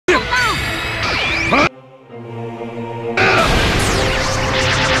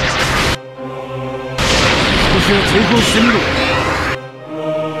悟せんろ。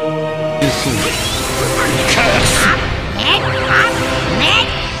そうだ。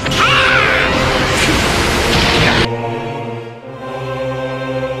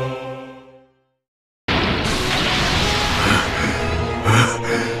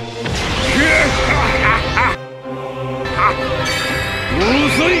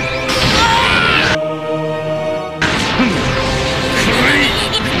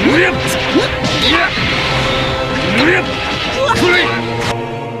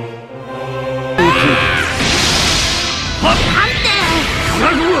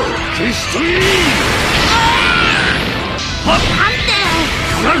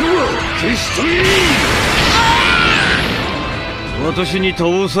私に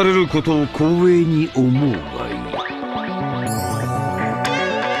倒されることを光栄に思うがいい。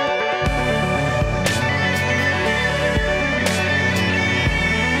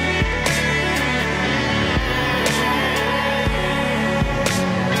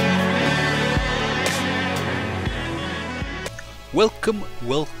Welcome,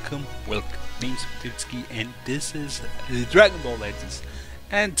 welcome, welcome. Name's Putitsky, and this is Dragon Ball Legends.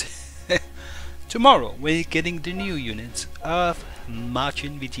 And tomorrow we're getting the new units of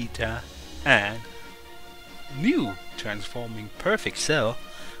Majin Vegeta and new transforming Perfect Cell,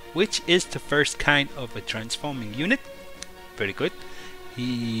 which is the first kind of a transforming unit. Pretty good.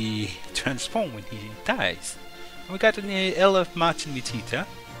 He transforms when he dies. We got an L of Majin Vegeta.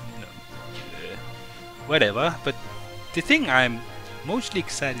 Whatever, but the thing I'm mostly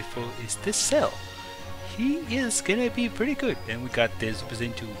excited for is this Cell. He is gonna be pretty good. And we got the Super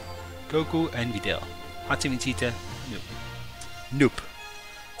Saiyan 2 Goku and Videl. Majin Vegeta, nope.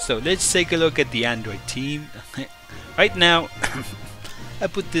 So let's take a look at the Android team. Right now, I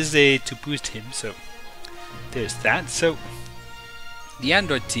put this to boost him, so there's that. So the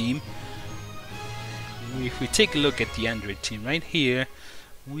Android team, if we take a look at the Android team right here,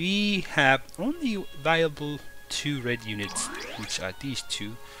 we have only viable 2 red units, which are these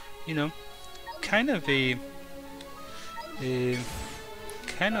two. You know, kind of a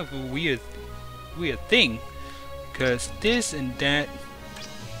weird thing, because this and that,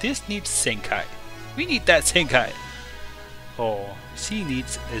 this needs Senkai. We need that Senkai. Or she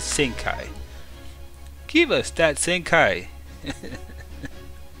needs a Senkai. Give us that Senkai.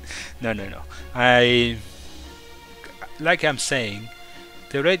 No. Like I'm saying,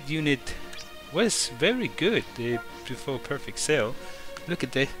 the red unit was very good before Perfect Cell. Look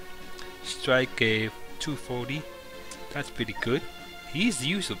at that. Strike 240. That's pretty good. He's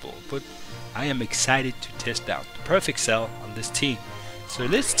usable, but I am excited to test out the Perfect Cell on this team. So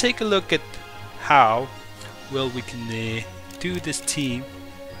let's take a look at how well we can do this team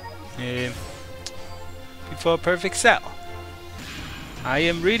before Perfect Cell. I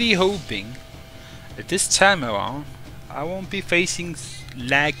am really hoping that this time around I won't be facing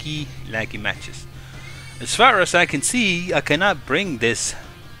laggy matches. As far as I can see, I cannot bring this,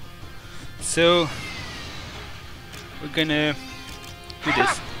 so we're gonna do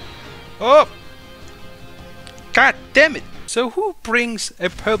this. Oh! God damn it! So who brings a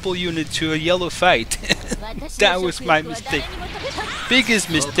purple unit to a yellow fight? That was my mistake. Biggest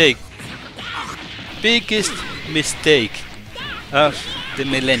mistake. Biggest mistake of the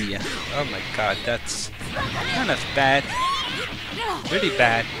millennia. Oh my god, that's kind of bad. Really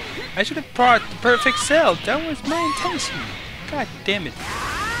bad. I should have brought the Perfect Cell. That was my intention. God damn it.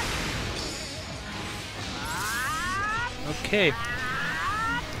 Okay.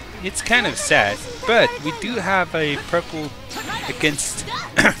 It's kind of sad, but we do have a purple against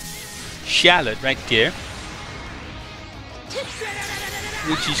Charlotte right there,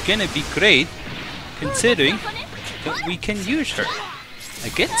 which is gonna be great considering that we can use her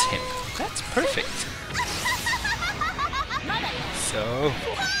against him. That's perfect. So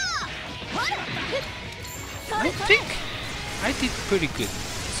I think I did pretty good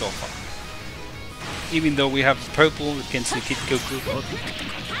so far. Even though we have purple against the Kid Goku.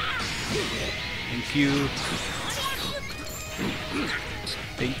 Thank you.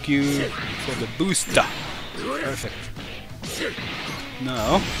 Thank you for the booster. Perfect.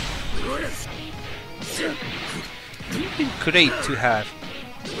 Now, it would be great to have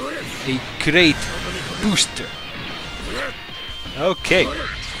a great booster. Okay.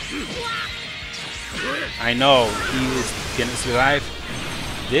 I know he is gonna survive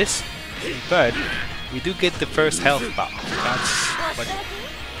this, but we do get the first health bar. That's what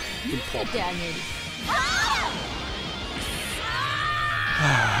important.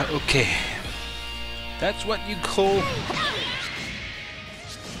 Okay. That's what you call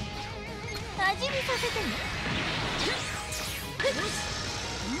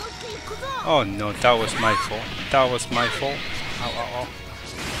Oh no, that was my fault. That was my fault. Ow, ow, ow.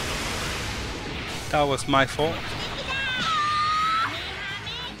 That was my fault.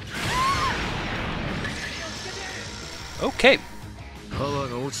 Okay.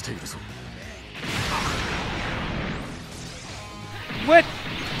 What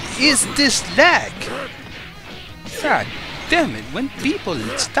is this lag? God damn it, when people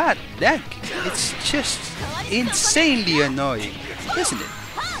start lagging, it's just insanely annoying, isn't it?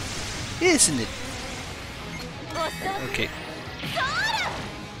 Isn't it? Okay.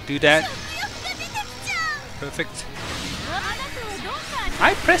 Do that. Perfect.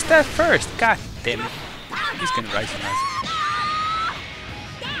 I pressed that first. God damn it. He's gonna rise on us.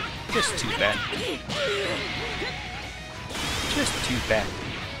 Just too bad. Just too bad.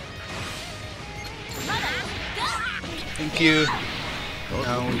 Thank you.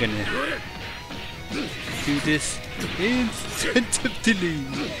 Now we're gonna do this instead of delay.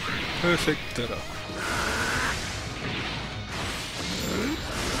 Perfect. Ta-da.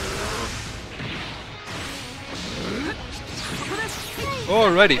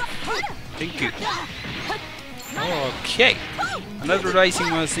 Alrighty. Thank you. Okay. Another Rising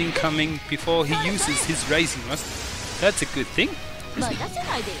Mask incoming before he uses his Rising Mask. That's a good thing.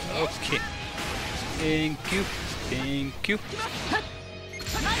 Okay. Thank you. Thank you.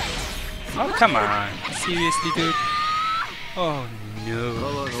 Oh, come on. Seriously, dude? Oh,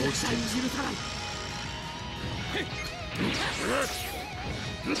 no.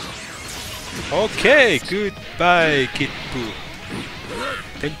 Okay, goodbye, Kid Buu.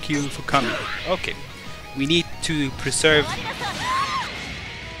 Thank you for coming. Okay, we need to preserve.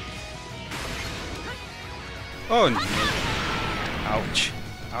 Oh no. Ouch.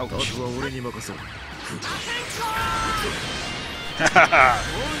 Ouch.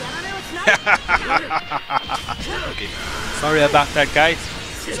 Okay, sorry about that, guys.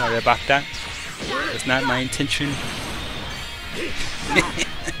 Sorry about that. That's not my intention.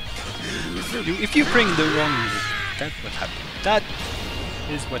 If you bring the wrong music, that's what happens. That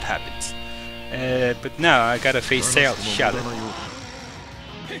is what happens. But now I gotta face Charlotte.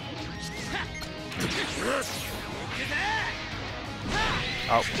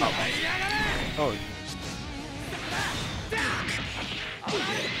 Ow, ow. Oh.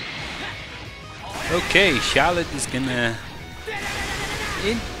 Okay, Charlotte is gonna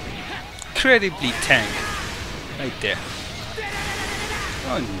incredibly tank right there.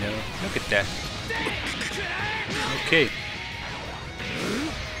 Oh no, look at that. Okay.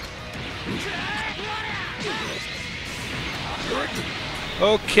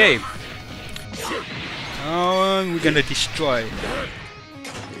 Okay. Oh, we're gonna destroy.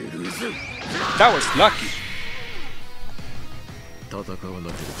 That was lucky.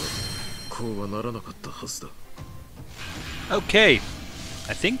 Okay.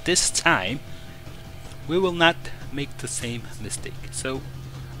 I think this time we will not make the same mistake. So,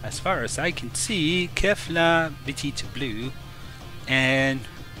 as far as I can see, Kefla, Vegeta Blue, and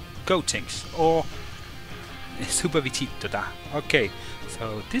Gotenks, or Super Vegeta. Okay,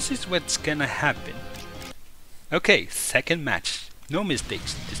 so this is what's gonna happen. Okay, second match. No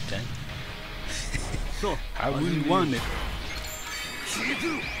mistakes this time. I wouldn't want it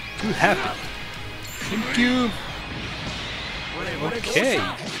to happen. Thank you. Okay.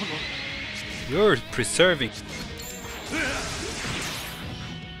 You're preserving.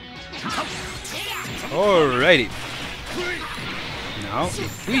 Alrighty. Now,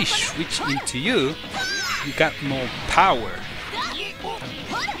 if we switch into you, you got more power. You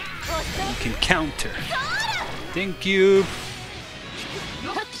can counter. Thank you.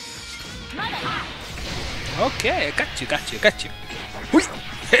 Okay, I got you.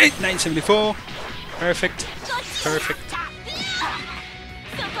 Hey, 974. Perfect. Perfect.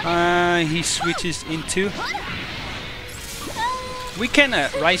 He switches into. We can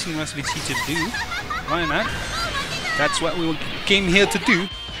Rising Mask Vegeta do. Why not? That's what we came here to do.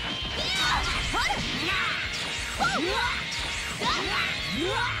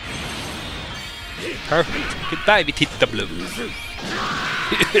 Perfect. Goodbye, Vegeta Blue.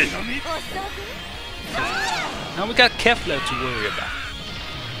 Now we got Kefla to worry about.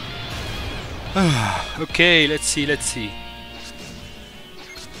 Okay, let's see.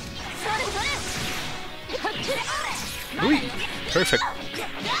 Ooh, perfect.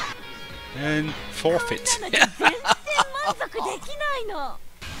 And forfeit.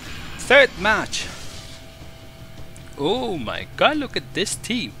 Third match. Oh my god, look at this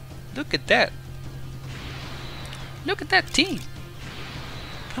team. Look at that. Look at that team.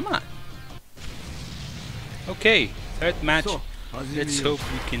 Come on. Okay, third match. Let's hope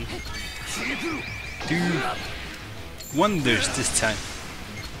we can do wonders this time.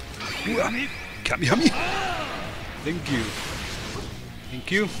 Kamihami. Thank you.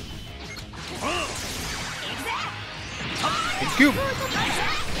 Thank you. Thank you.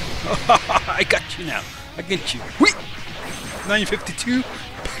 I got you now. I get you. Whee! 952.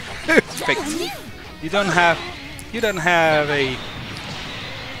 Perfect. You don't have a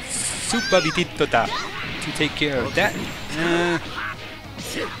Super Vitito da to take care of that.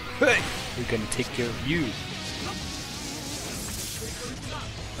 We're gonna take care of you.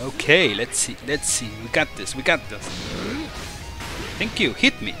 Okay, let's see. We got this. Thank you.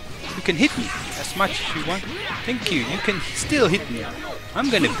 Hit me. You can hit me as much as you want. Thank you. You can still hit me. I'm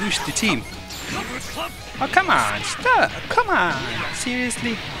gonna boost the team. Oh, come on. Stop. Come on.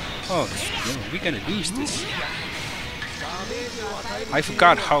 Seriously? Oh, no, we're gonna lose this. I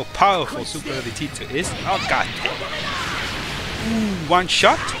forgot how powerful Super Vitito is. Oh, god. Ooh, one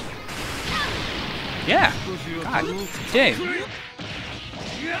shot? Yeah. God damn.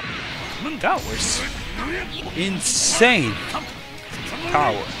 That was insane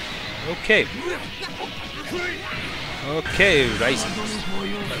power. Okay. Okay, Rising.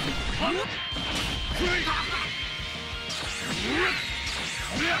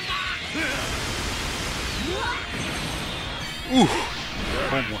 Ooh,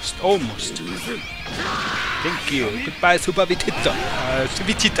 almost. Thank you. Goodbye, Super Vitito.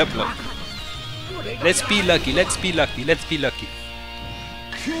 Vitita block. Let's be lucky.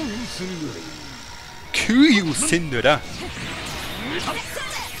 Kyu Sindura.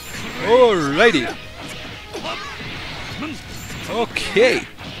 Alrighty. Okay.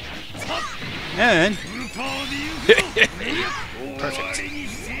 And perfect.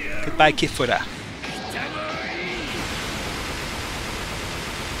 Goodbye, Kifura.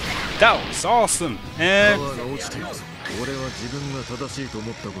 That was awesome. And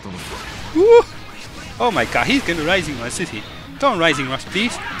woo! Oh my god, he's gonna Rising Rush City. Don't Rising Rush,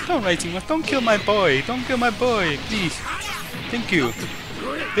 please. Don't Rising Rush. Don't kill my boy. Please. Thank you.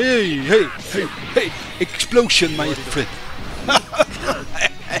 Hey. Explosion, my friend.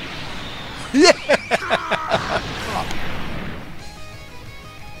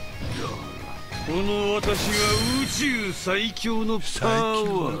 この私が宇宙最強のパワ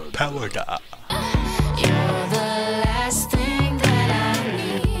ーパワーだ。